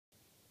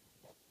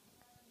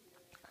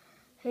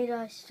Hey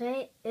guys,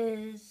 today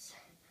is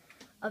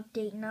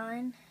update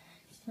 9.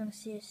 It's gonna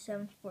see it's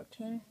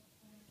 7:14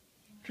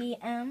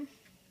 p.m.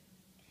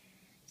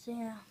 So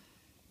yeah,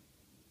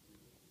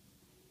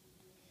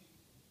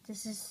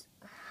 this is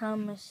how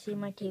messy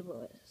my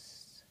table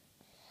is.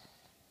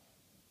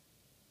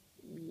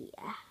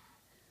 Yeah.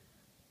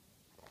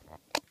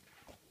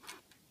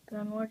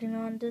 Been working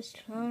on this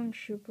clone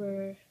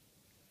trooper.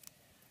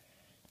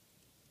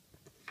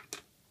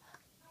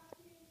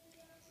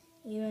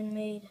 Even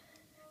made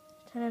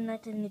 10 of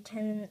night and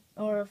 10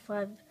 or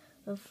 5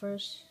 of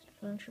first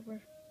clone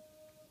trooper.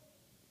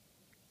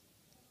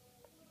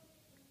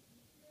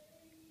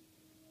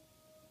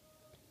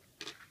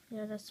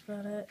 Yeah, that's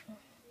about it.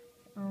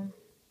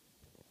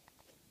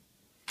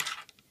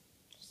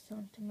 Just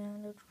on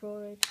command of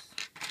droids.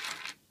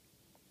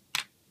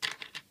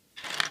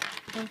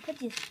 I'm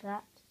pretty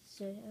fat,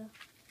 so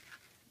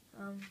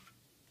yeah.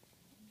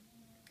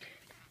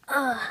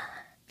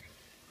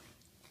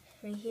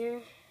 Right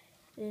here,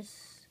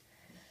 this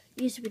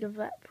used to be the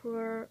Vat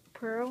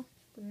Pearl,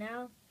 but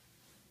now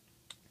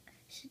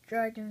it's a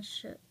dragon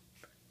ship.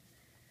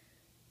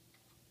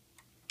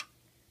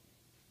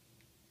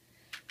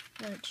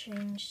 I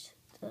changed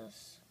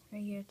this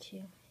right here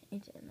to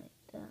make it like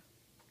that.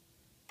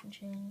 And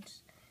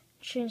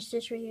change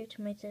this right here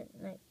to make it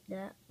like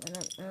that. I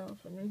don't know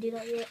if I'm gonna do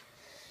that yet,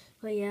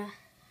 but yeah.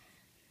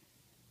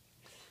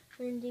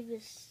 I'm gonna give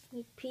a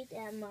sneak peek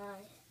at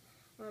my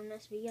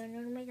next video I'm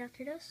gonna make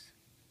after this.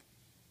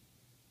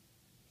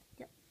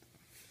 Yep.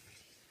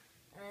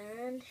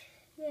 And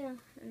yeah,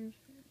 and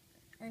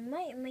I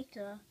might make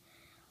a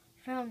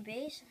round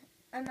base.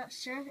 I'm not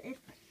sure if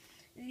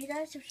you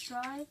guys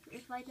subscribe.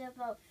 If I get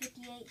about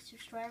 58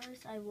 subscribers,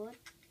 I would.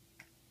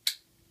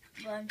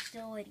 But I'm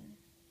still waiting.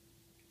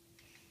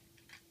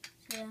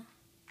 So yeah.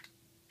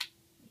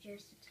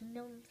 Here's the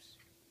kingdoms.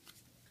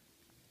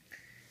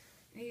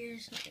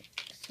 Here's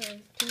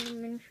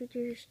kingdom and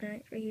features.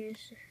 Right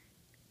here's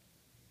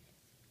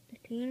the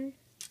king.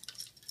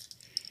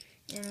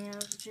 And yeah,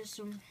 just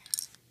some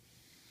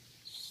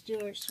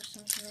stewards or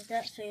something like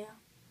that. So yeah.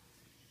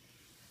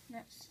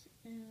 Next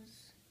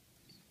is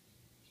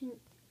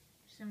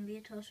some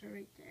vehicles are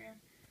right there.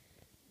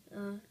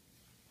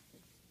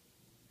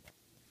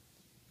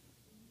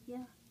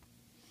 Yeah.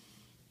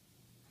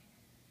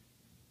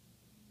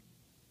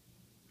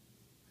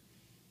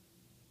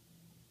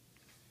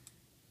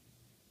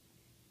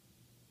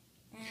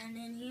 And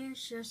then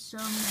here's just some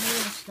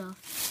Halo stuff.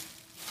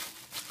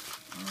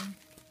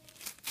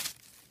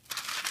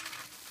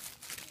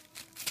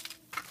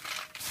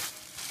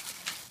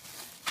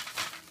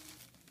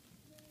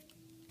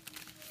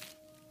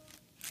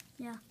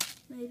 Yeah,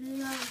 maybe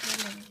not a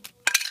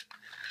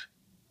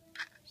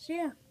So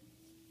yeah,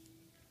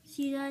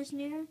 see you guys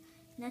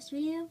next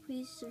video.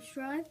 Please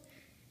subscribe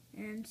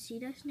and see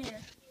you guys later.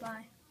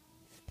 Bye.